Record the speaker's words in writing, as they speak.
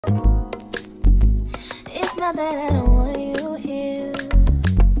Not that I don't want you here.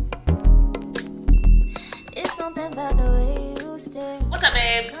 It's something about the way you stare. What's up,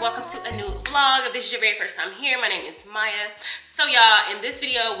 babes? Welcome to a new vlog. If this is your very first time here, my name is Maya. So y'all, in this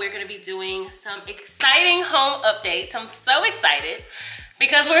video, we're gonna be doing some exciting home updates. I'm so excited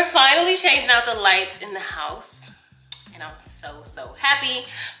because we're finally changing out the lights in the house. And I'm so happy.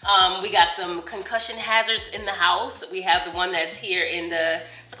 We got some concussion hazards in the house. We have the one that's here in the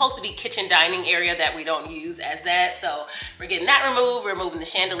supposed to be kitchen dining area that we don't use as that. So we're getting that removed. We're removing the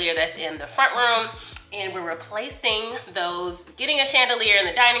chandelier that's in the front room, and we're replacing those, getting a chandelier in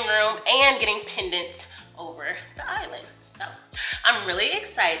the dining room and getting pendants over the island. So I'm really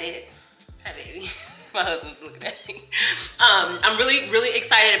excited. Hi, baby. My husband's looking at me. I'm really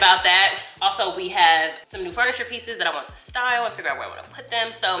excited about that. Also, we have some new furniture pieces that I want to style and figure out where I want to put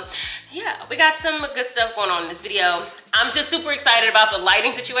them. So yeah, we got some good stuff going on in this video. I'm just super excited about the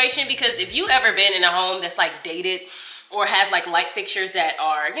lighting situation because if you ever been in a home that's like dated or has like light fixtures that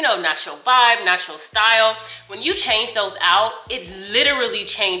are, you know, not your vibe, not your style, when you change those out, it literally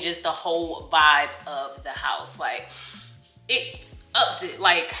changes the whole vibe of the house. Like, it ups it.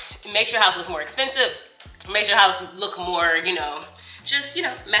 Like, it makes your house look more expensive, makes your house look more, you know, just, you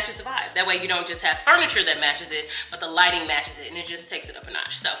know, matches the vibe. That way you don't just have furniture that matches it, but the lighting matches it, and it just takes it up a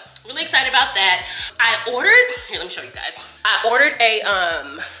notch. So really excited about that. I ordered, here, let me show you guys. I ordered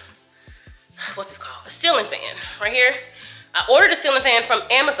a, what's this called? A ceiling fan right here. I ordered a ceiling fan from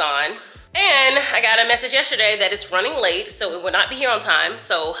Amazon, and I got a message yesterday that it's running late, so it will not be here on time.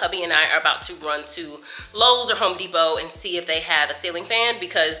 So hubby and I are about to run to Lowe's or Home Depot and see if they have a ceiling fan,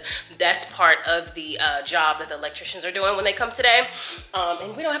 because that's part of the job that the electricians are doing when they come today.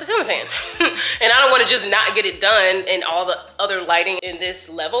 And we don't have a ceiling fan. And I don't want to just not get it done and all the other lighting in this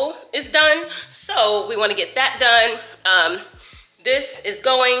level is done. So we want to get that done. This is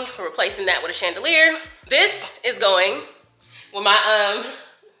going, we're replacing that with a chandelier. This is going with my,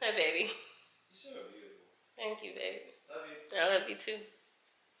 hi baby. Thank you, babe. Love you. I love you too.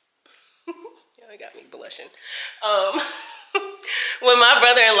 Y'all got me blushing. When my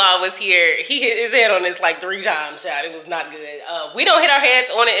brother-in-law was here, he hit his head on this like 3 times, child. It was not good. We don't hit our heads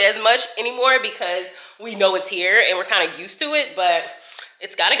on it as much anymore because we know it's here and we're kind of used to it, but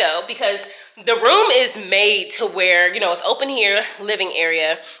it's gotta go because the room is made to where, you know, it's open here, living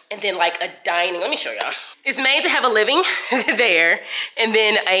area, and then like a dining, let me show y'all. It's made to have a living there, and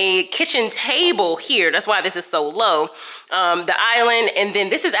then a kitchen table here. That's why this is so low. The island, and then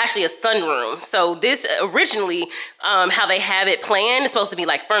this is actually a sunroom. So this originally, how they have it planned, is supposed to be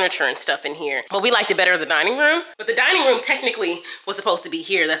like furniture and stuff in here. But we liked it better as a dining room. But the dining room technically was supposed to be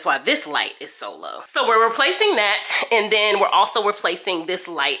here. That's why this light is so low. So we're replacing that, and then we're also replacing this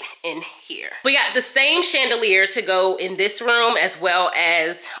light in here. We got the same chandelier to go in this room as well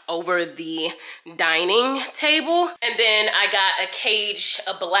as over the dining table, and then I got a cage,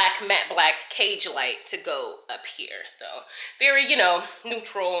 a matte black cage light to go up here. So very, you know,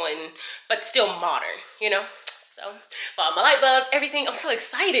 neutral and but still modern, you know. So bought my light bulbs, everything. I'm so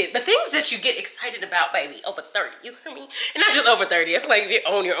excited. The things that you get excited about, baby, over 30, you hear me? And not just over 30. I feel like if you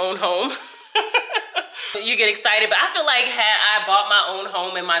own your own home, you get excited. But I feel like had I bought my own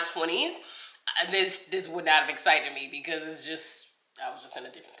home in my 20s, this would not have excited me because it's just, I was just in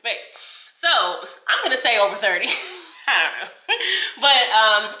a different space. So I'm gonna say over 30, I don't know. But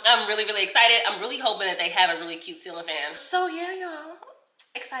I'm really excited. I'm really hoping that they have a really cute ceiling fan. So yeah, y'all,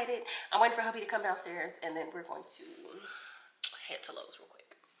 excited. I'm waiting for hubby to come downstairs, and then we're going to head to Lowe's real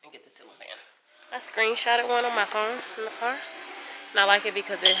quick and get the ceiling fan. I screenshotted one on my phone in the car. And I like it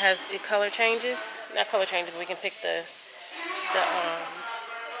because it color changes. Not color changes, we can pick the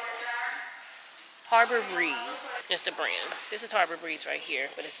Harbor Breeze, just a brand. This is Harbor Breeze right here,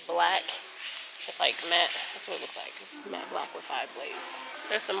 but it's black. It's like matte, that's what it looks like. It's matte black with 5 blades.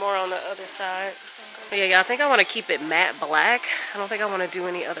 There's some more on the other side. But yeah, y'all, I think I want to keep it matte black. I don't think I want to do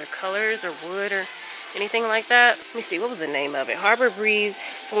any other colors or wood or anything like that. Let me see, what was the name of it? Harbor Breeze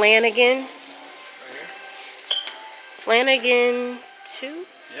Flanagan. Right here. Flanagan 2? Yep.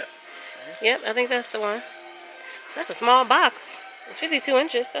 Right here. Yep, I think that's the one. That's a small box. It's 52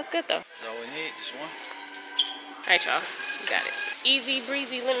 inches. That's good though. That's all we need, just one. All right, y'all. You got it. Easy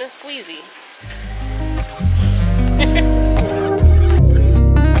breezy lemon squeezy.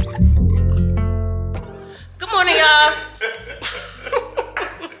 Good morning, y'all.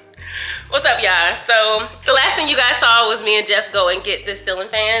 What's up, y'all? So the last thing you guys saw was me and Jeff go and get this ceiling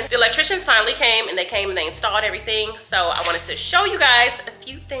fan. The electricians finally came and they installed everything. So I wanted to show you guys a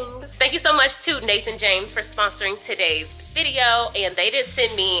few things. Thank you so much to Nathan James for sponsoring today's video, and they did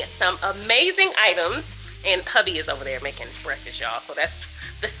send me some amazing items, and hubby is over there making breakfast, y'all, so that's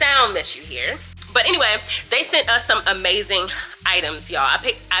the sound that you hear. But anyway, they sent us some amazing items, y'all.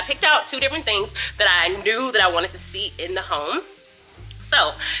 I picked out 2 different things that I knew that I wanted to see in the home.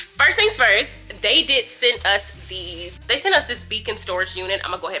 So first things first, they did send us these. They sent us this beacon storage unit.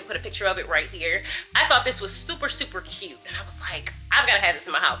 I'm gonna go ahead and put a picture of it right here. I thought this was super, super cute. And I was like, I've gotta have this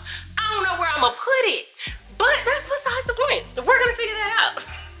in my house. I don't know where I'm gonna put it, but that's besides the point. We're gonna figure that out.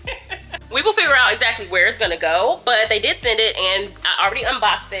 We will figure out exactly where it's gonna go, but they did send it and I already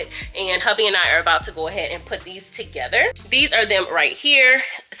unboxed it, and hubby and I are about to go ahead and put these together. These are them right here.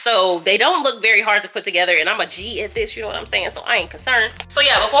 So they don't look very hard to put together, and I'm a G at this, you know what I'm saying? So I ain't concerned. So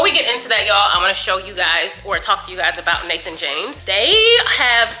yeah, before we get into that, y'all, I'm gonna show you guys or talk to you guys about Nathan James. They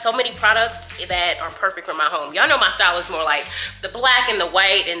have so many products that are perfect for my home. Y'all know my style is more like the black and the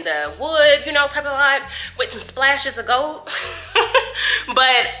white and the wood, you know, type of vibe with some splashes of gold.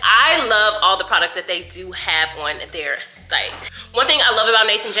 But I love all the products that they do have on their site. One thing I love about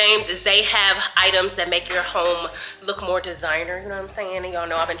Nathan James is they have items that make your home look more designer, you know what I'm saying? And y'all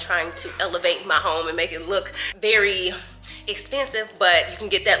know I've been trying to elevate my home and make it look very expensive, but you can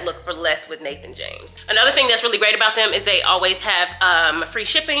get that look for less with Nathan James. Another thing that's really great about them is they always have free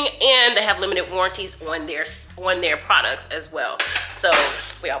shipping, and they have limited warranties on their products as well. So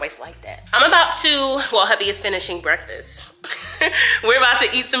we always like that. I'm about to, well, hubby is finishing breakfast. We're about to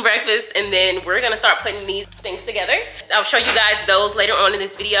eat some breakfast, and then we're gonna start putting these things together. I'll show you guys those later on in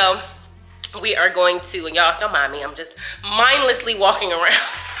this video. We are going to, and y'all don't mind me, I'm just mindlessly walking around.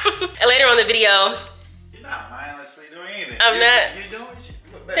 And later on in the video, you're not mindlessly doing anything. I'm not. You're doing what you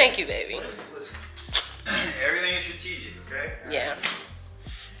look back. Thank you, baby. Listen, everything is strategic, okay? Yeah.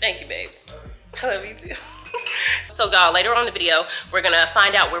 Thank you, babes. I love you too. So y'all, later on in the video, we're gonna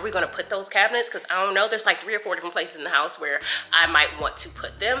find out where we're gonna put those cabinets, because I don't know, there's like 3 or 4 different places in the house where I might want to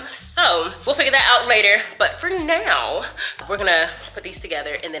put them. So we'll figure that out later. But for now, we're gonna put these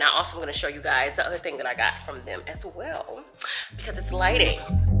together, and then I also am gonna show you guys the other thing that I got from them as well, because it's lighting.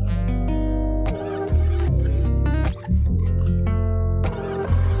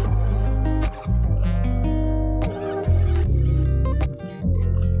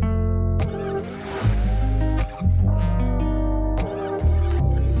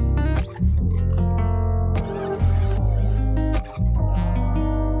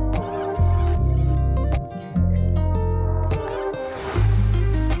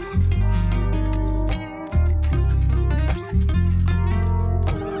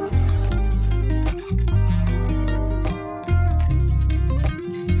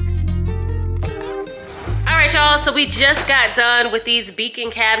 Y'all, so we just got done with these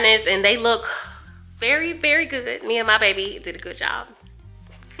beacon cabinets, and they look very, very good. Me and my baby did a good job.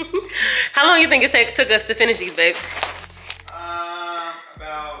 How long do you think it took us to finish these, babe?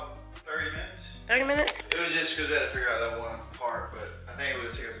 About 30 minutes. 30 minutes? It was just because we had to figure out that one part, but I think it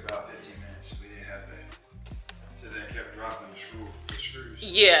would take us about 15 minutes. We didn't have that. So then it kept dropping the screws.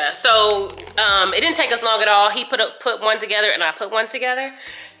 Yeah, so it didn't take us long at all. He put one together and I put one together,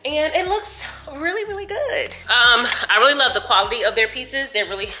 and it looks really, really good. I really love the quality of their pieces. They're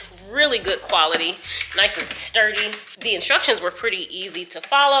really, really good quality, nice and sturdy. The instructions were pretty easy to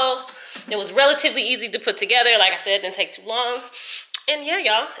follow. It was relatively easy to put together. Like I said, it didn't take too long. And yeah,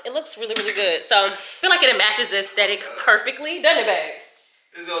 y'all, it looks really, really good. So I feel like it matches the aesthetic perfectly, doesn't it, babe?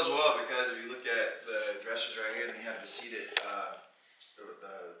 This goes well because if you look at the dressers right here, then you have the seated,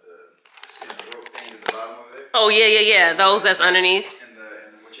 the rope thing at the bottom of it. Oh yeah. Those that's underneath.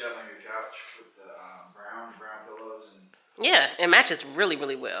 And what you have on your couch with the brown pillows and. Yeah, it matches really,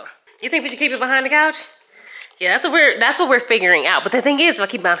 really well. You think we should keep it behind the couch? Yeah, that's what we're figuring out. But the thing is, if I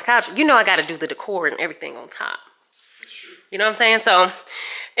keep it behind the couch, you know I got to do the decor and everything on top. That's true. You know what I'm saying? So,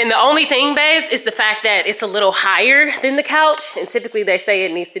 and the only thing, babes, is the fact that it's a little higher than the couch. And typically they say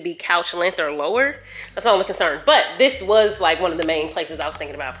it needs to be couch length or lower. That's my only concern. But this was like one of the main places I was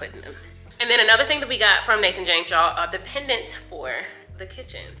thinking about putting them. And then another thing that we got from Nathan James, y'all, are the pendants for the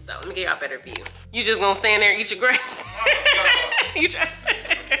kitchen. So let me give y'all a better view. You just gonna stand there and eat your grapes? You try.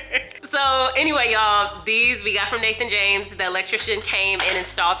 So anyway, y'all, these we got from Nathan James. The electrician came and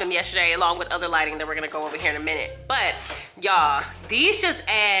installed them yesterday along with other lighting that we're gonna go over here in a minute. But y'all, these just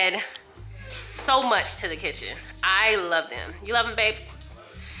add so much to the kitchen. I love them. You love them, babes?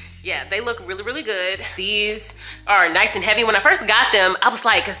 Yeah, they look really, really good. These are nice and heavy. When I first got them, I was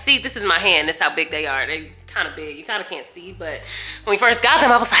like, see, this is my hand. That's how big they are. They kind of big. You kind of can't see, but when we first got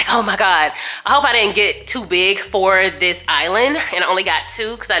them, I was like, oh my God. I hope I didn't get too big for this island, and I only got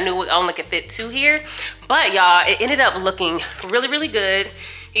 2 because I knew we only could fit 2 here. But y'all, it ended up looking really, really good.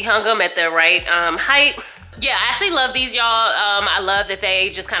 He hung them at the right height. Yeah, I actually love these, y'all. I love that they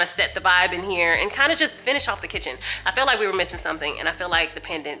just kind of set the vibe in here and kind of just finish off the kitchen. I feel like we were missing something, and I feel like the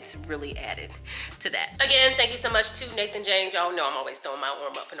pendants really added to that. Again, thank you so much to Nathan James. Y'all know I'm always throwing my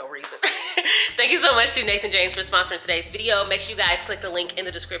arm up for no reason. Thank you so much to Nathan James for sponsoring today's video. Make sure you guys click the link in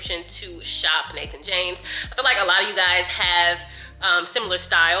the description to shop Nathan James. I feel like a lot of you guys have similar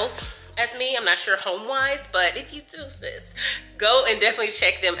styles as me. I'm not sure home-wise, but if you do, sis, go and definitely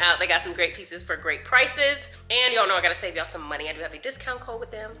check them out. They got some great pieces for great prices. And y'all know I gotta save y'all some money. I do have a discount code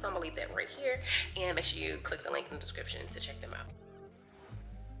with them, so I'm gonna leave that right here. And make sure you click the link in the description to check them out.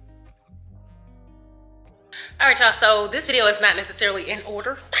 All right, y'all, so this video is not necessarily in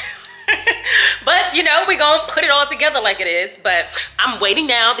order. But you know, we're gonna put it all together like it is. But I'm waiting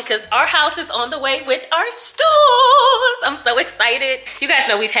now because our house is on the way with our stools. I'm so excited. You guys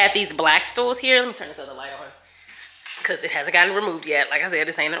know we've had these black stools here. Let me turn this other light on because it hasn't gotten removed yet. Like I said,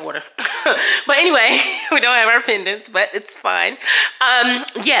 this ain't in order. But anyway, we don't have our pendants, but it's fine.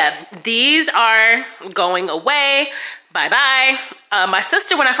 Yeah, these are going away. Bye-bye. My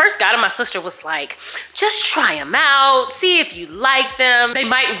sister, when I first got them, my sister was like, just try them out, see if you like them. They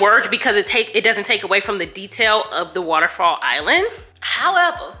might work because it doesn't take away from the detail of the waterfall island.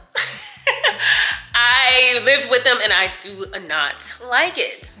 However, I lived with them and I do not like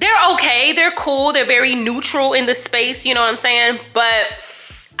it. They're okay, they're cool, they're very neutral in the space, you know what I'm saying? But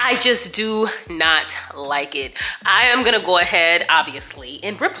I just do not like it. I am gonna go ahead, obviously,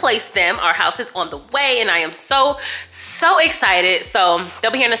 and replace them. Our house is on the way and I am so excited. So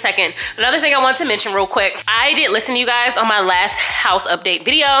they'll be here in a second. Another thing I want to mention real quick, I did listen to you guys on my last house update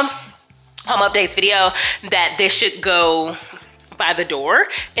video, home updates video, that this should go by the door,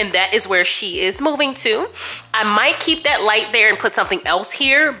 and that is where she is moving to. I might keep that light there and put something else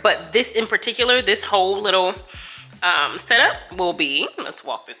here, but this in particular, this whole little setup will be, let's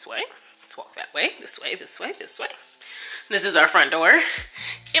walk this way, let's walk that way, this way, this way, this way. This is our front door.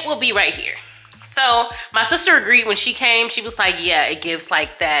 It will be right here. So my sister agreed when she came. She was like, yeah, it gives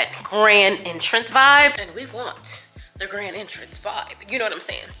like that grand entrance vibe, and we want the grand entrance vibe. You know what I'm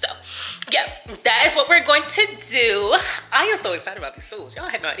saying? So yeah, that is what we're going to do. I am so excited about these stools. Y'all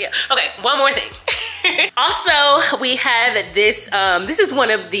have no idea. Okay, one more thing. Also, we have this, this is one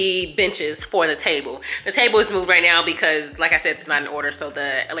of the benches for the table. The table is moved right now because, like I said, it's not in order, so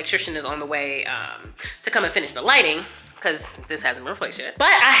the electrician is on the way to come and finish the lighting because this hasn't been replaced yet. But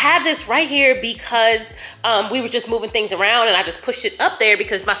I have this right here because we were just moving things around and I just pushed it up there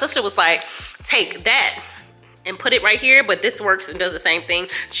because my sister was like, take that and put it right here, but this works and does the same thing,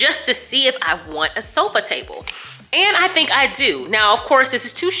 just to see if I want a sofa table. And I think I do. Now, of course, this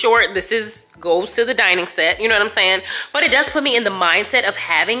is too short. This goes to the dining set, you know what I'm saying? But it does put me in the mindset of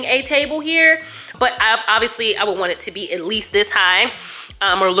having a table here. But obviously, I would want it to be at least this high,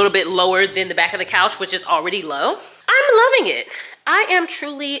 or a little bit lower than the back of the couch, which is already low. I'm loving it. I am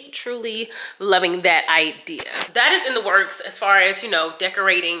truly loving that idea. That is in the works as far as, you know,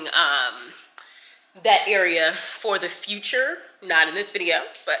 decorating that area for the future. Not in this video,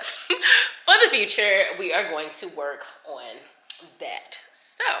 but for the future, we are going to work on that.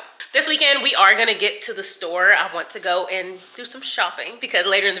 So this weekend, we are gonna get to the store. I want to go and do some shopping because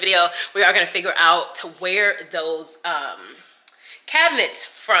later in the video, we are gonna figure out to where those cabinets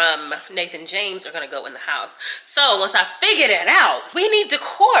from Nathan James are gonna go in the house. So once I figure that out, we need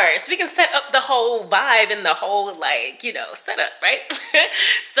decor so we can set up the whole vibe and the whole, like, you know, setup, right?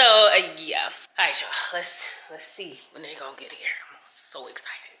 So yeah. All right, y'all, let's see when they're gonna get here. I'm so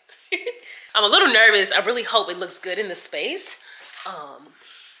excited. I'm a little nervous. I really hope it looks good in the space.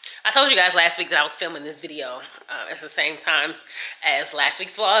 I told you guys last week that I was filming this video at the same time as last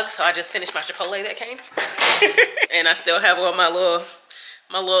week's vlog. So I just finished my Chipotle that came. And I still have on my little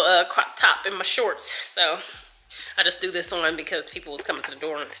crop top and my shorts. So I just threw this on because people was coming to the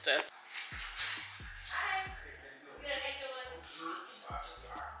door and stuff.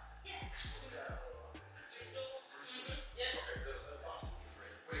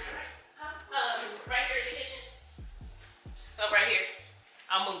 So right here,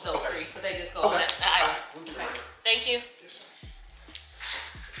 I'll move those three, but they just go on that aisle. Okay. Thank you.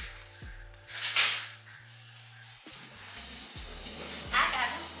 I got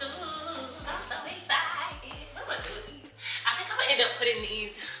the stools. I'm so excited. What am I doing with these? I think I'm gonna end up putting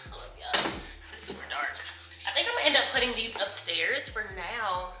these. Hold up, y'all. It's super dark. I think I'm gonna end up putting these upstairs for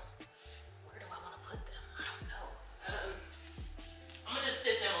now. Where do I want to put them? I don't know. I'm gonna just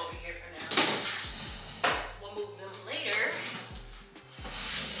sit them over here for now. We'll move them later.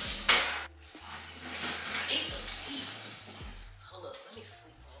 Hold up, let me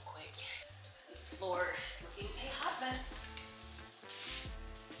sweep real quick. This floor is looking a hot mess.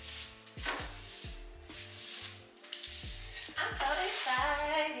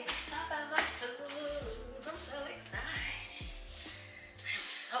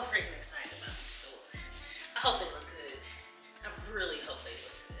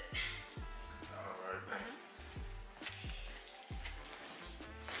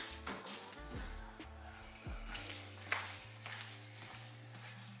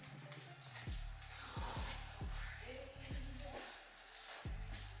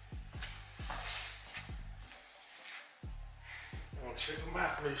 check them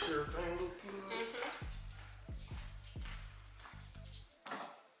out, make sure everything look good.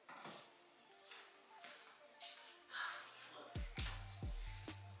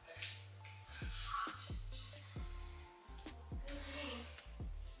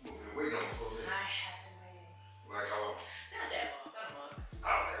 Wait on for that. I have been waiting. Like how long? Not that long. Not a month.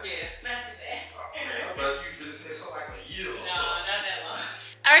 Oh, okay. Yeah, not too bad. Oh, man, I thought you could say something like a year or No, something. not that long.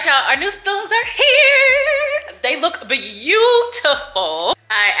 All right, y'all, our new stools are here. They look beautiful.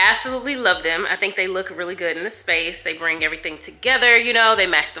 I absolutely love them. I think they look really good in the space. They bring everything together, you know, they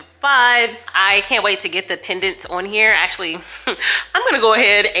match the vibes. I can't wait to get the pendants on here. Actually, I'm gonna go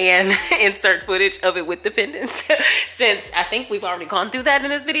ahead and insert footage of it with the pendants since I think we've already gone through that in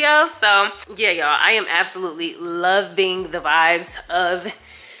this video. So yeah, y'all, I am absolutely loving the vibes of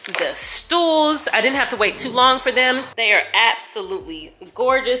the stools. I didn't have to wait too long for them. They are absolutely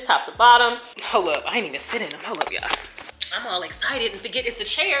gorgeous, top to bottom. Hold up, I didn't even sit in them. Hold up, y'all. I'm all excited and forget it's a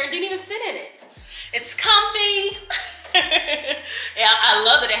chair and didn't even sit in it. It's comfy. Yeah, I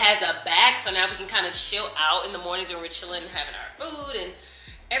love that it has a back, so now we can kind of chill out in the mornings when we're chilling, having our food and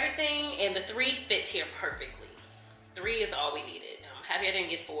everything. And the 3 fits here perfectly. 3 is all we needed. I'm happy I didn't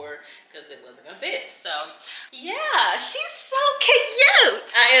get 4 because it wasn't gonna fit. So yeah, she's so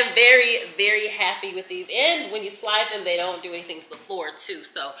cute. I am very, very happy with these. And when you slide them, they don't do anything to the floor too.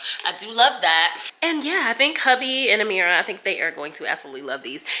 So I do love that. And yeah, I think hubby and Amira, I think they are going to absolutely love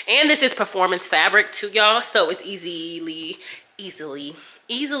these. And this is performance fabric too, y'all. So it's easily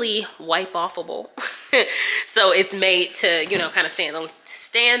wipe offable. So it's made to, you know, kind of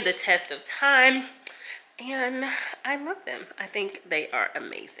stand the test of time. And I love them. I think they are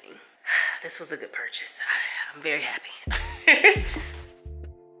amazing. This was a good purchase. I'm very happy.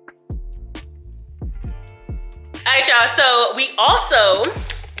 All right, y'all, so we also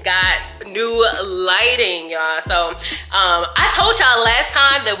got new lighting, y'all. So I told y'all last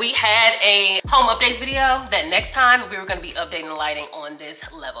time that we had a home updates video that next time we were gonna be updating the lighting on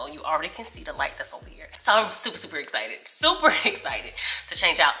this level. You already can see the light that's over here. So I'm super excited to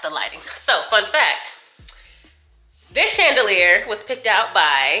change out the lighting. So fun fact, this chandelier was picked out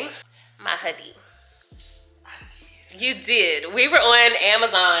by my hubby. You did. We were on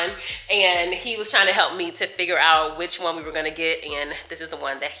Amazon and he was trying to help me to figure out which one we were gonna get, and this is the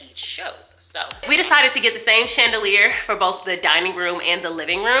one that he chose. So we decided to get the same chandelier for both the dining room and the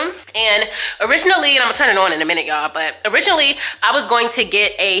living room. And originally, and I'm gonna turn it on in a minute, y'all, but originally I was going to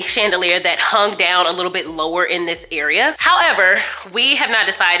get a chandelier that hung down a little bit lower in this area. However, we have not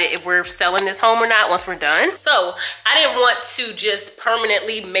decided if we're selling this home or not once we're done. So I didn't want to just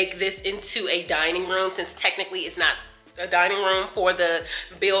permanently make this into a dining room, since technically it's not a dining room for the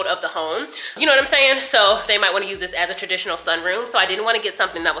build of the home. You know what I'm saying? So they might want to use this as a traditional sunroom. So I didn't want to get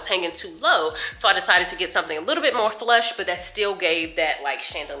something that was hanging too low. So I decided to get something a little bit more flush, but that still gave that like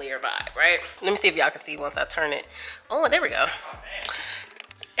chandelier vibe, right? Let me see if y'all can see once I turn it. Oh, there we go. Oh, man.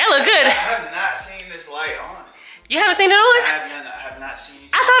 That look good. I have not seen this light on. You haven't seen it on? I have not seen you.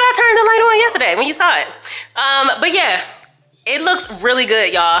 I thought I turned the light on yesterday when you saw it. But yeah, it looks really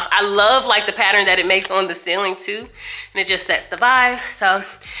good, y'all. I love like the pattern that it makes on the ceiling too. And it just sets the vibe. So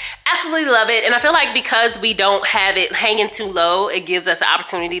absolutely love it. And I feel like because we don't have it hanging too low, it gives us the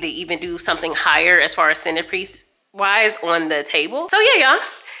opportunity to even do something higher as far as centerpiece wise on the table. So yeah, y'all,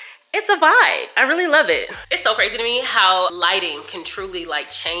 it's a vibe. I really love it. It's so crazy to me how lighting can truly like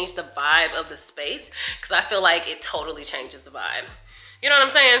change the vibe of the space, because I feel like it totally changes the vibe. You know what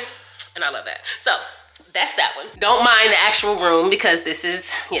I'm saying? And I love that. So that's that one. Don't mind the actual room because this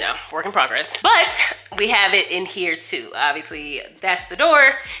is, you know, work in progress. But we have it in here too. Obviously, that's the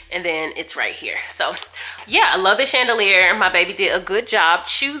door, and then it's right here. So yeah, I love the chandelier. My baby did a good job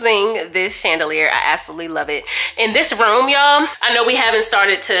choosing this chandelier. I absolutely love it. In this room, y'all, I know we haven't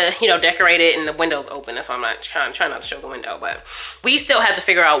started to, you know, decorate it and the window's open. That's why I'm not trying not to show the window, but we still have to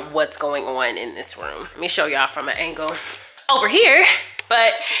figure out what's going on in this room. Let me show y'all from an angle over here.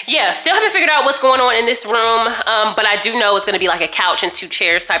 But yeah, still haven't figured out what's going on in this room. But I do know it's gonna be like a couch and 2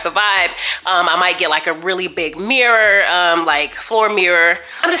 chairs type of vibe. I might get like a really big mirror, like floor mirror.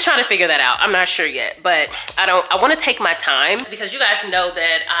 I'm just trying to figure that out. I'm not sure yet, but I wanna take my time, because you guys know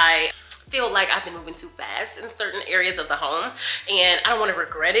that I feel like I've been moving too fast in certain areas of the home, and I don't wanna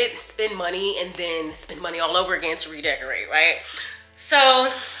regret it, spend money, and then spend money all over again to redecorate, right?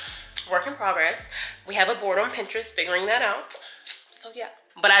 So, work in progress. We have a board on Pinterest figuring that out. So yeah,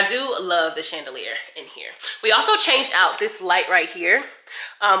 but I do love the chandelier in here. We also changed out this light right here.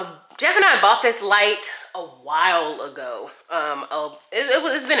 Jeff and I bought this light a while ago.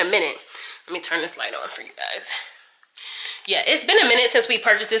 It's been a minute. Let me turn this light on for you guys. Yeah, it's been a minute since we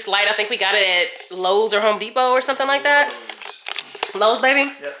purchased this light. I think we got it at Lowe's or Home Depot or something like that. Lowe's,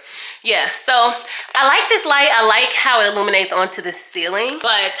 baby? Yep. Yeah, so I like this light. I like how it illuminates onto the ceiling.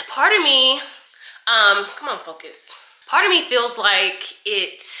 But part of me, come on, focus. Part of me feels like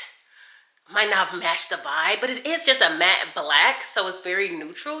it might not match the vibe, but it is just a matte black, so it's very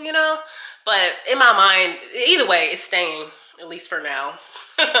neutral, you know? But in my mind, either way, it's staying, at least for now.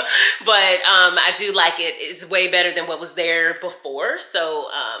 But I do like it. It's way better than what was there before. So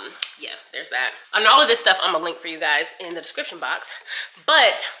yeah, there's that. And all of this stuff, I'm gonna link for you guys in the description box.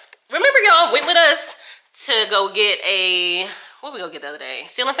 But remember, y'all went with us to go get a, what did we go get the other day?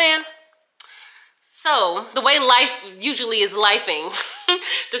 Ceiling fan? So the way life usually is lifing,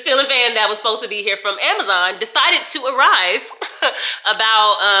 the ceiling fan that was supposed to be here from Amazon decided to arrive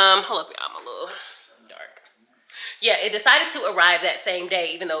about, hold up, y'all, I'm a little dark. Yeah, it decided to arrive that same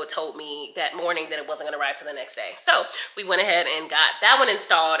day, even though it told me that morning that it wasn't gonna arrive till the next day. So we went ahead and got that one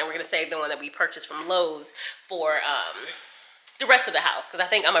installed, and we're gonna save the one that we purchased from Lowe's for the rest of the house, because I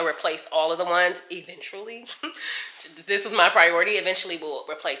think I'm gonna replace all of the ones eventually. This was my priority. Eventually we'll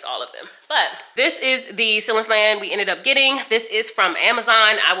replace all of them. But this is the ceiling fan we ended up getting. This is from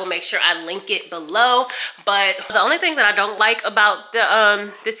Amazon. I will make sure I link it below. But the only thing that I don't like about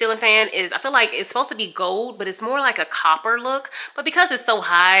the ceiling fan is I feel like it's supposed to be gold, but it's more like a copper look. But because it's so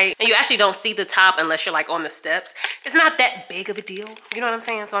high and you actually don't see the top unless you're like on the steps, it's not that big of a deal. You know what I'm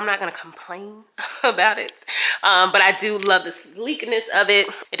saying? So I'm not gonna complain about it. But I do love the sleekness of it.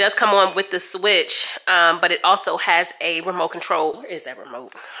 It does come on with the switch, but it also has a remote control. Where is that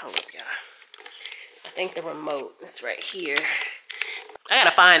remote? Hold up, y'all. I think the remote is right here. I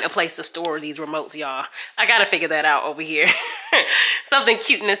gotta find a place to store these remotes, y'all. I gotta figure that out over here. Something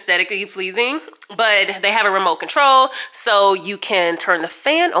cute and aesthetically pleasing. But they have a remote control, so you can turn the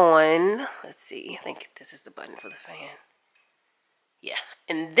fan on. Let's see, I think this is the button for the fan. Yeah,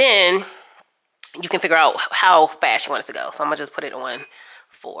 and then you can figure out how fast you want it to go. So I'm gonna just put it on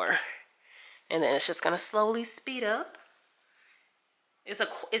 4. And then it's just gonna slowly speed up.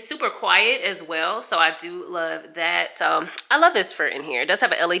 It's super quiet as well, so I do love that. So I love this for in here. It does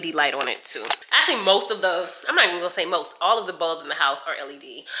have an LED light on it too. Actually, most of the, I'm not even gonna say most, all of the bulbs in the house are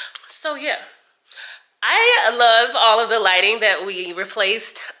LED. So yeah. I love all of the lighting that we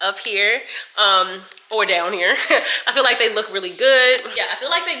replaced up here, or down here. I feel like they look really good. Yeah, I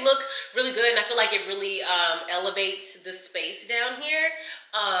feel like they look really good, and I feel like it really elevates the space down here.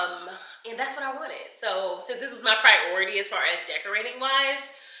 And that's what I wanted. So since this was my priority as far as decorating wise,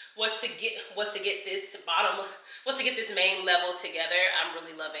 was to get this main level together. I'm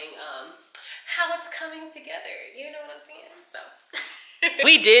really loving how it's coming together. You know what I'm saying? So.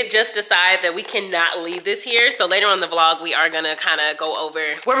 We did just decide that we cannot leave this here. So later on in the vlog, we are gonna kind of go over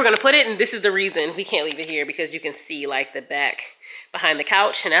where we're gonna put it. And this is the reason we can't leave it here, because you can see like the back behind the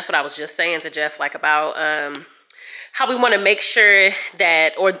couch. And that's what I was just saying to Jeff, like about how we want to make sure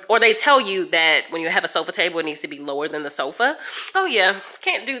that, or they tell you that when you have a sofa table, it needs to be lower than the sofa. Oh yeah,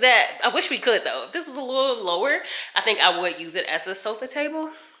 can't do that. I wish we could though. If this was a little lower, I think I would use it as a sofa table.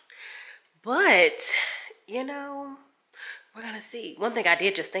 But, you know, we're gonna see. One thing I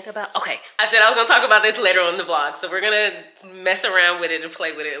did just think about, okay, I said I was gonna talk about this later on in the vlog, so we're gonna mess around with it and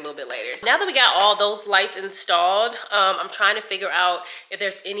play with it a little bit later. Now that we got all those lights installed, I'm trying to figure out if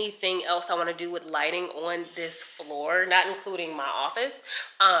there's anything else I wanna do with lighting on this floor, not including my office.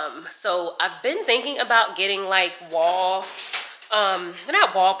 So I've been thinking about getting like wall, they're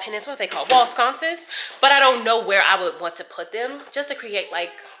not wall pendants, what are they called? Wall sconces, but I don't know where I would want to put them, just to create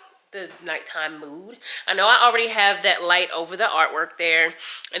like the nighttime mood. I know I already have that light over the artwork there,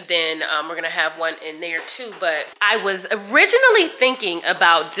 and then we're gonna have one in there too, but I was originally thinking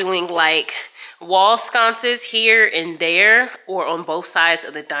about doing like wall sconces here and there, or on both sides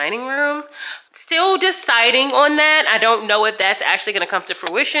of the dining room. Still deciding on that. I don't know if that's actually gonna come to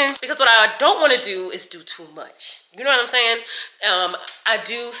fruition, because what I don't want to do is do too much. You know what I'm saying? I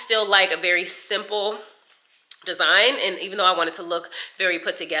do still like a very simple design, and even though I want it to look very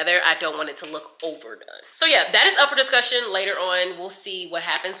put together, I don't want it to look overdone. So yeah, that is up for discussion later on. We'll see what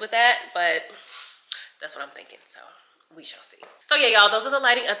happens with that, but that's what I'm thinking, so we shall see. So yeah, y'all, those are the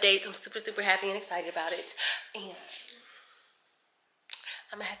lighting updates. I'm super, super happy and excited about it, and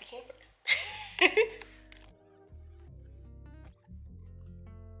I'm a happy camper.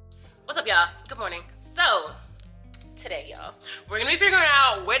 What's up, y'all? Good morning. So today, y'all, we're gonna be figuring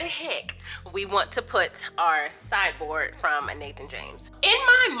out where the heck we want to put our sideboard from Nathan James. In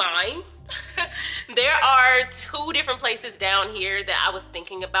my mind, there are 2 different places down here that I was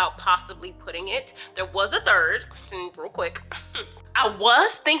thinking about possibly putting it. There was a third, real quick. I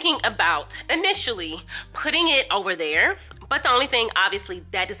was thinking about initially putting it over there, But the only thing, obviously,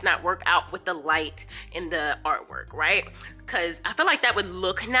 that does not work out with the light in the artwork, right? Because I feel like that would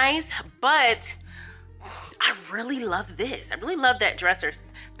look nice, but I really love this. I really love that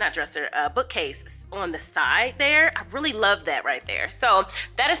bookcase on the side there. I really love that right there. So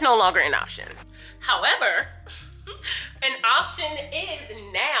that is no longer an option. However, an option is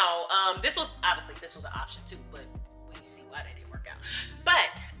now, this was an option too, but well, you see why that didn't work out.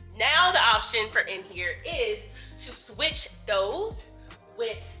 But now the option for in here is to switch those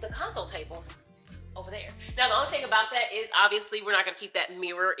with the console table over there. Now the only thing about that is obviously we're not gonna keep that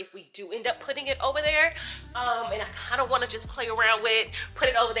mirror if we do end up putting it over there. And I kind of want to just play around with it, put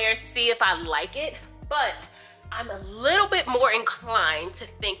it over there, see if I like it. But I'm a little bit more inclined to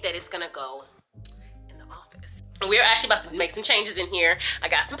think that it's gonna go in the office. We're actually about to make some changes in here. I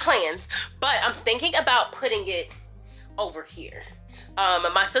got some plans, but I'm thinking about putting it over here.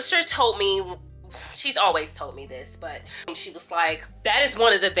 My sister told me, she's always told me this, but she was like, that is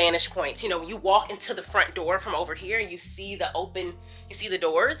one of the vantage points. You know, when you walk into the front door from over here and you see the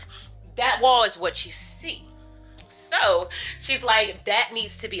doors, that wall is what you see. So she's like, that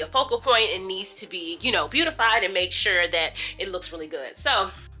needs to be a focal point and needs to be, you know, beautified and make sure that it looks really good.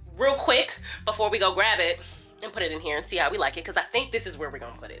 So real quick, before we go grab it and put it in here and see how we like it, because I think this is where we're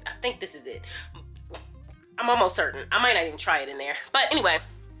gonna put it. I think this is it. I'm almost certain. I might not even try it in there. But anyway,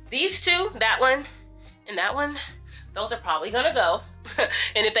 these two, that one and that one, those are probably gonna go.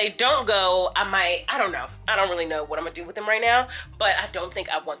 And if they don't go, I don't know. I don't really know what I'm gonna do with them right now, but I don't think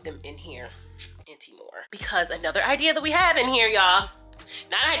I want them in here anymore. Because another idea that we have in here, y'all,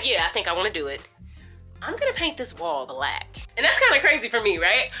 not an idea, I think I wanna do it. I'm gonna paint this wall black. And that's kind of crazy for me,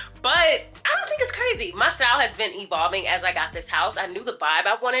 right? But I don't think it's crazy. My style has been evolving as I got this house. I knew the vibe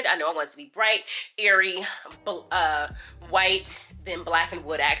I wanted. I know I wanted it to be bright, airy, white, then black and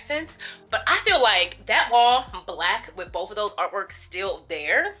wood accents. But I feel like that wall black with both of those artworks still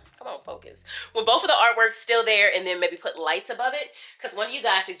there. Come on, focus. With both of the artworks still there, and then maybe put lights above it. Because one of you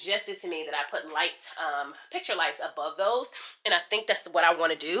guys suggested to me that I put lights, picture lights above those. And I think that's what I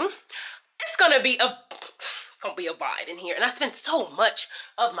want to do. It's gonna be a vibe in here, and I spend so much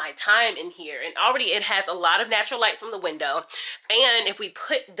of my time in here, and already it has a lot of natural light from the window. And if we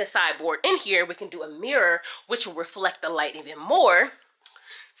put the sideboard in here, we can do a mirror which will reflect the light even more.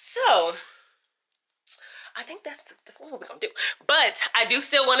 So I think that's what we're gonna do. But I do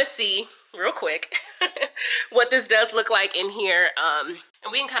still want to see real quick what this does look like in here, and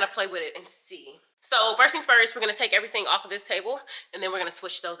we can kind of play with it and see. So first things first, we're gonna take everything off of this table, and then we're gonna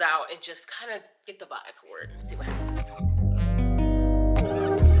switch those out and just kind of get the vibe for it and see what happens.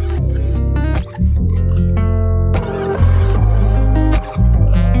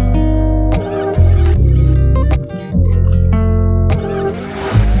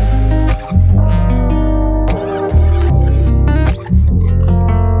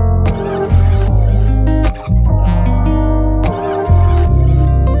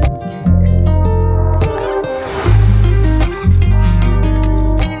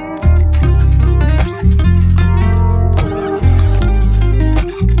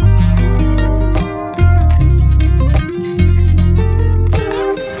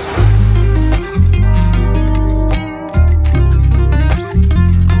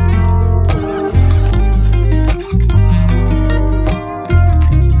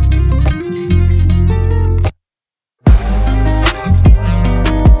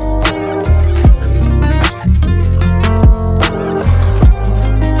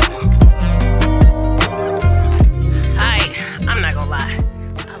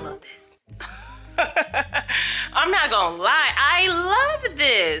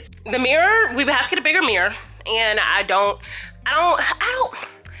 The mirror, we would have to get a bigger mirror, and I don't,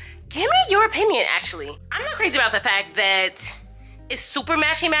 give me your opinion, actually. I'm not crazy about the fact that it's super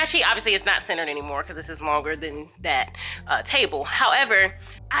matchy-matchy. Obviously, it's not centered anymore because this is longer than that table. However,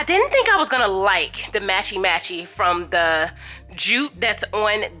 I didn't think I was gonna like the matchy-matchy from the jute that's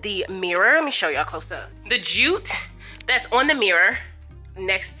on the mirror. Let me show y'all close up. The jute that's on the mirror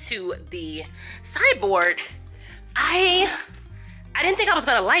next to the sideboard, I didn't think I was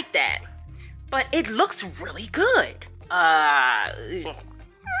gonna like that, but it looks really good. And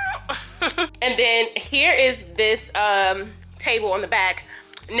then here is this table on the back.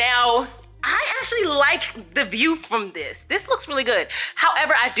 Now, I actually like the view from this. This looks really good.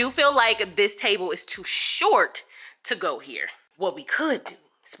 However, I do feel like this table is too short to go here. What we could do,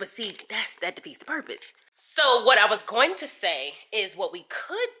 but see, that defeats the purpose. So what I was going to say is what we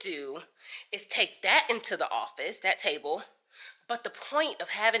could do is take that into the office, that table, but the point of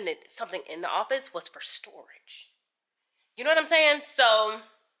having something in the office was for storage. You know what I'm saying? So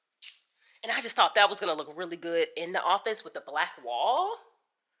And I just thought that was gonna look really good in the office with the black wall.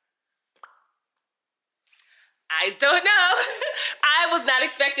 I don't know. I was not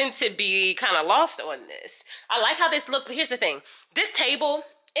expecting to be kind of lost on this. I like how this looks, but here's the thing. This table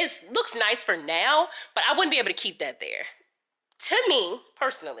looks nice for now, but I wouldn't be able to keep that there. To me,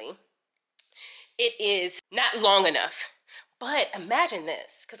 personally, it is not long enough. But imagine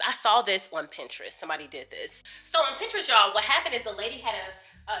this, because I saw this on Pinterest. Somebody did this. So on Pinterest, y'all, what happened is the lady had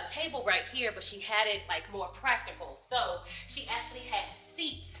a table right here, but she had it like more practical. So she actually had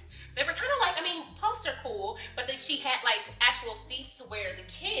seats. They were kind of like, I mean, posts are cool, but then she had like actual seats to where the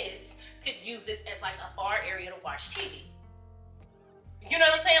kids could use this as like a bar area to watch TV. You know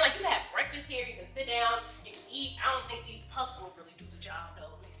what I'm saying? Like you can have breakfast here, you can sit down, you can eat. I don't think these puffs will really do the job though.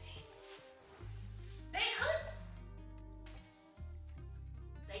 Let me see.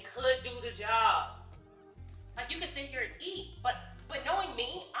 They could do the job. Like you can sit here and eat, but knowing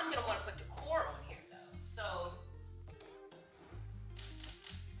me, I'm gonna want to put decor on here though. So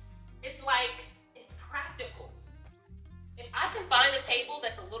it's like, it's practical. If I can find a table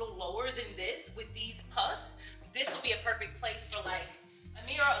that's a little lower than this with these puffs, this would be a perfect place for like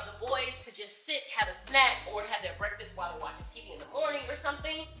Amira or the boys to just sit, have a snack, or have their breakfast while they're watching TV in the morning or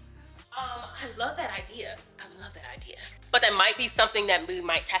something. I love that idea. I love that idea. But that might be something that we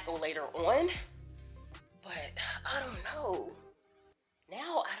might tackle later on. But I don't know.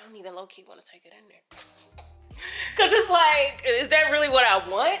 Now I don't even low-key want to take it in there. Cause it's like, is that really what I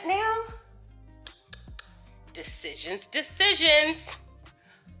want now? Decisions.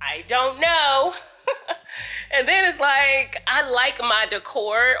 I don't know. And then it's like, I like my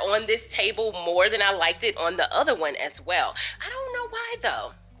decor on this table more than I liked it on the other one as well. I don't know why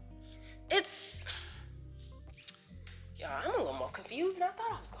though. Y'all, I'm a little more confused than I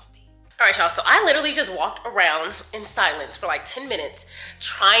thought I was gonna be. All right, y'all, so I literally just walked around in silence for like 10 minutes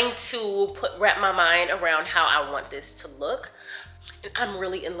trying to wrap my mind around how I want this to look. And I'm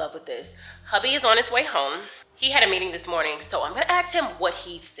really in love with this. Hubby is on his way home. He had a meeting this morning, so I'm gonna ask him what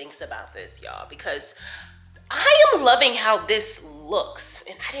he thinks about this, y'all, because I am loving how this looks,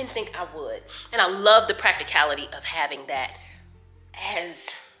 and I didn't think I would. And I love the practicality of having that as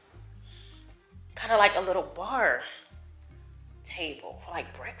kind of like a little bar table for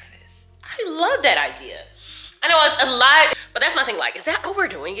like breakfast. I love that idea. I know it's a lot, but that's my thing. Like, is that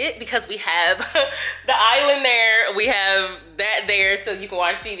overdoing it? Because we have the island there, we have that there so you can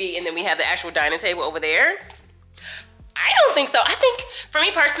watch TV, and then we have the actual dining table over there. I don't think so. I think, for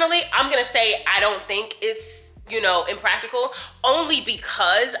me personally, I'm gonna say I don't think it's, you know, impractical, only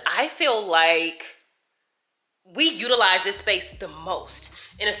because I feel like we utilize this space the most.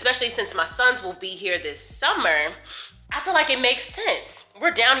 And especially since my sons will be here this summer, I feel like it makes sense.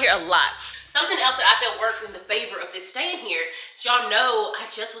 We're down here a lot. Something else that I feel works in the favor of this staying here, y'all know I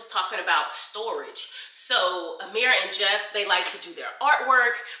just was talking about storage. So Amira and Jeff, they like to do their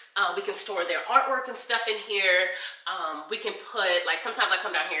artwork. We can store their artwork and stuff in here. We can put, like, sometimes I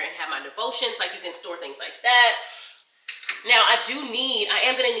come down here and have my devotions, like you can store things like that. Now I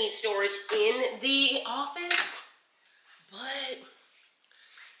am gonna need storage in the office, but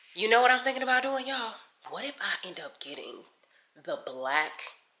you know what I'm thinking about doing, y'all? What if I end up getting the black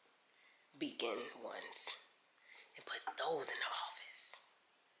beacon ones and put those in the office?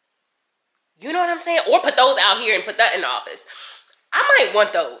 You know what I'm saying? Or put those out here and put that in the office. I might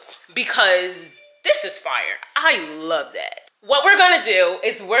want those because this is fire. I love that. What we're gonna do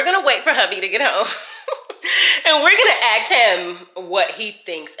is we're gonna wait for hubby to get home and we're gonna ask him what he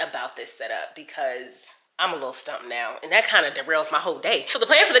thinks about this setup, because I'm a little stumped now, and that kind of derails my whole day. So the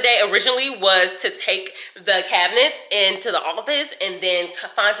plan for the day originally was to take the cabinets into the office and then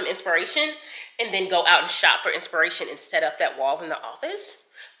find some inspiration and then go out and shop for inspiration and set up that wall in the office.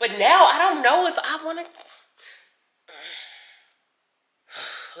 But now I don't know if I want to.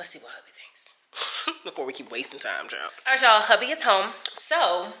 Let's see what hubby thinks before we keep wasting time, y'all. All right, y'all, hubby is home.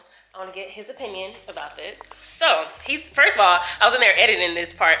 So I want to get his opinion about this. So first of all, I was in there editing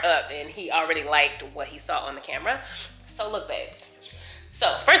this part up and he already liked what he saw on the camera. So look, babes.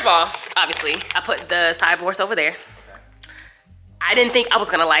 So first of all, obviously I put the sideboards over there. I didn't think I was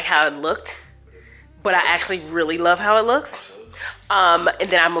gonna like how it looked, but I actually really love how it looks. And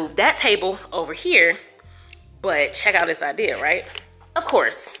then I moved that table over here, but check out this idea, right? Of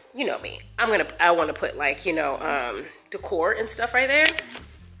course, you know me. I want to put, like, you know, decor and stuff right there.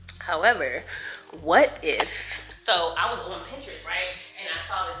 However, what if, so I was on Pinterest, right? And I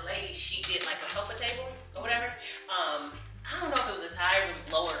saw this lady, she did like a sofa table or whatever. I don't know if it was as high or it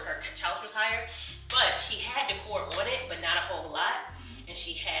was lower, her couch was higher, but she had decor on it, but not a whole lot. And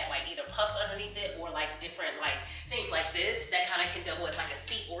she had like either puffs underneath it or like different like things like this that kind of can double as like a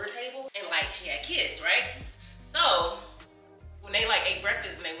seat or a table. And like like she had kids, right? So when they like ate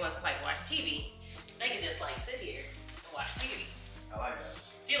breakfast and they wanted to like watch TV, they could just like sit here and watch TV. I like that.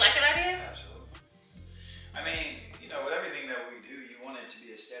 Do you like that idea? Absolutely. I mean, you know, with everything that we do, you want it to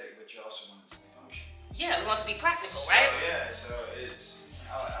be aesthetic, but you also want it to be functional. Yeah, we want it to be practical, right? Yeah, so it's,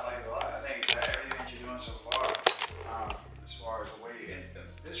 I like it a lot. I think that everything that you're doing so far, as far as the way,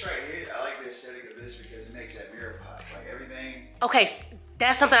 this right here, I like the aesthetic of this because it makes that mirror pop. Like everything. Okay,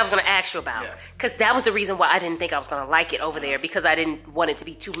 that's something I was gonna ask you about. Yeah. Cause that was the reason why I didn't think I was gonna like it over there, because I didn't want it to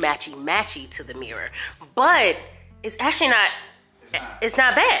be too matchy to the mirror. But it's actually not, it's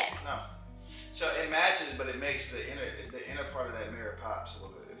not bad. No. So it matches, but it makes the inner part of that mirror pops a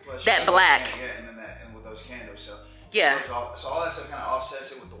little bit. Plus that black. Yeah, and with those candles. So yeah. So all that stuff kind of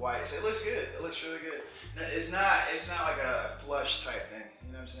offsets it with the white. So it looks good. It looks really good. No, it's not like a flush type thing.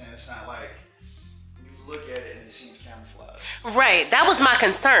 You know what I'm saying? It's not like you look at it and it seems camouflage. Right. That was my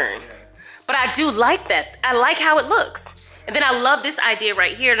concern. Yeah. But I do like that. I like how it looks. And then I love this idea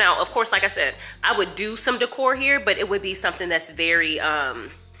right here. Now, of course, like I said, I would do some decor here, but it would be something that's very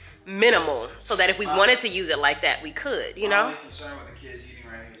minimal, so that if we wanted to use it like that, we could, you know? My only concern with the kids eating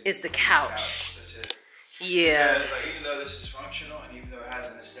right here is the couch. That's it. Yeah. Because, like, even though this is functional and even though it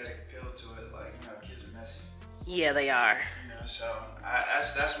has an aesthetic appeal to it, like, you know, kids are messy. Yeah, they are. You know, so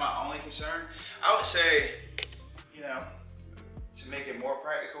that's my only concern. I would say, you know, to make it more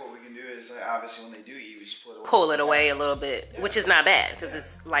practical, what we can do is, like, obviously when they do eat, we just pull it away a little bit, which is not bad because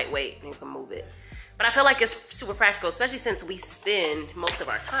it's lightweight and you can move it. But I feel like it's super practical, especially since we spend most of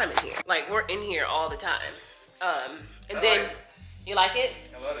our time in here. Like, we're in here all the time. And then, you like it?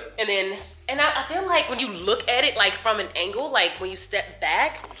 I love it. And then, I feel like when you look at it, like from an angle, like when you step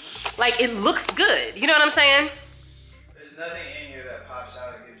back, like it looks good. You know what I'm saying? There's nothing in here that pops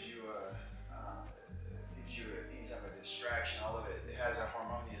out and gives you any type of distraction. All of it has a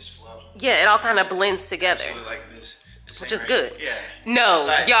harmonious flow. Yeah, it all kind of blends together. Absolutely, like this. Which is good. Yeah. No,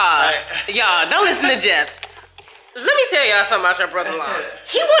 Like, y'all, don't listen to Jeff. Let me tell y'all something about your brother-in-law.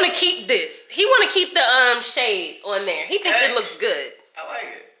 He want to keep this. He want to keep the shade on there. He thinks it looks good. I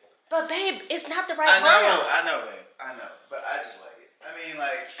like it. But babe, it's not the right I brown. know, babe. I know. But I just like it. I mean,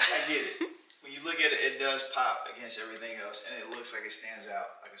 like, I get it. When you look at it, it does pop against everything else, and it looks like it stands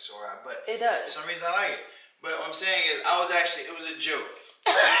out like a sore eye. But it does. For some reason, I like it. But what I'm saying is, it was a joke.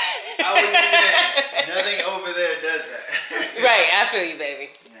 I was just saying, nothing over there does that. Right, I feel you,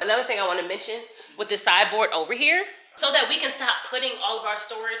 baby. Yeah. Another thing I want to mention with the sideboard over here, so that we can stop putting all of our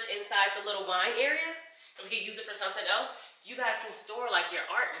storage inside the little wine area, and we can use it for something else, you guys can store like your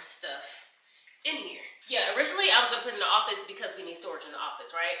art and stuff in here. Yeah, originally I was gonna put it in the office because we need storage in the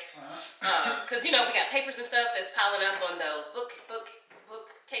office, right? Because you know, we got papers and stuff that's piling up on those book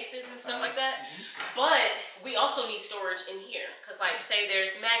cases and stuff like that. But we also need storage in here because, like, say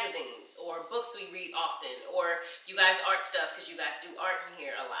there's magazines or books we read often, or you guys art stuff because you guys do art in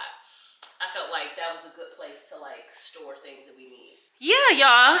here a lot. I felt like that was a good place to like store things that we need. Yeah,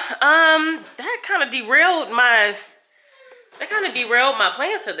 y'all. That kind of derailed my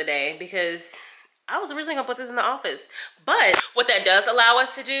plans for the day because I was originally gonna put this in the office. But what that does allow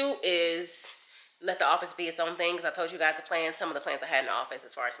us to do is let the office be its own thing, because I told you guys some of the plans I had in the office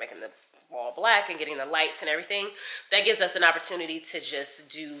as far as making the wall black and getting the lights and everything. That gives us an opportunity to just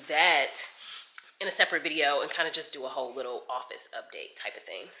do that in a separate video and kind of just do a whole little office update type of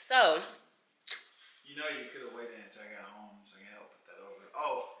thing. So, you know, you could have waited until I got home so I can help put that over.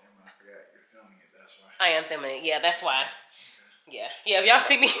 Oh, I forgot you're filming it, that's why. I am filming it, yeah, that's why. Okay. Yeah, if y'all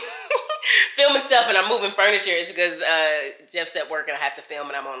see me filming stuff and I'm moving furniture, it's because Jeff's at work and I have to film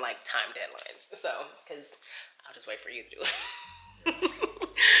and I'm on like time deadlines. So, because I'll just wait for you to do it.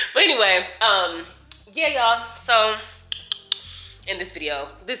 But anyway, yeah, y'all. So, in this video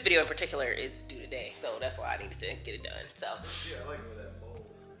in particular is due today. So that's why I needed to get it done. So. Yeah, I like that bowl.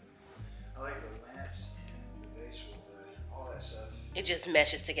 I like the lamps and the vase with all that stuff. It just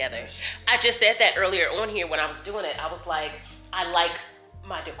meshes together. I just said that earlier on here when I was doing it. I was like, I like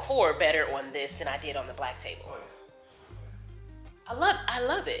my decor better on this than I did on the black table. Oh, yeah. I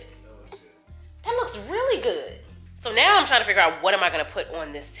love it. That looks good. That looks really good. So now I'm trying to figure out what am I gonna put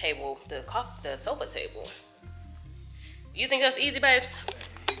on this table, the sofa table. You think that's easy, babes?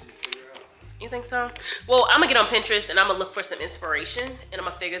 Easy to figure out. You think so? Well, I'm gonna get on Pinterest and I'm gonna look for some inspiration and I'm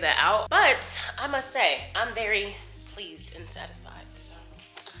gonna figure that out. But I must say, I'm very pleased and satisfied. So,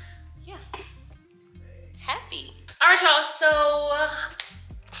 yeah. Happy. All right, y'all, so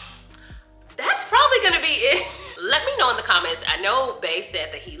that's probably gonna be it. let me know in the comments. I know Bay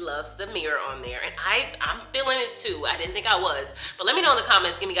said that he loves the mirror on there, and I'm feeling it too. I didn't think I was, but let me know in the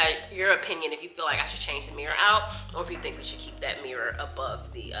comments. Give me guys your opinion if you feel like I should change the mirror out, or if you think we should keep that mirror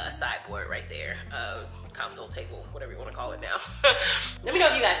above the sideboard right there, console table, whatever you want to call it now. Let me know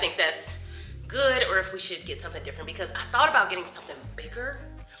if you guys think that's good, or if we should get something different, because I thought about getting something bigger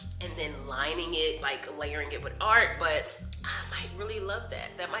and then lining it, like layering it with art, but I might really love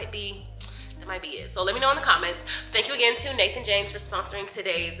that. That might be it. So let me know in the comments. Thank you again to Nathan James for sponsoring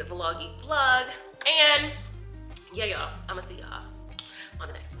today's vloggy vlog. And yeah, y'all, I'm gonna see y'all on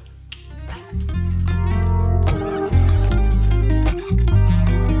the next one.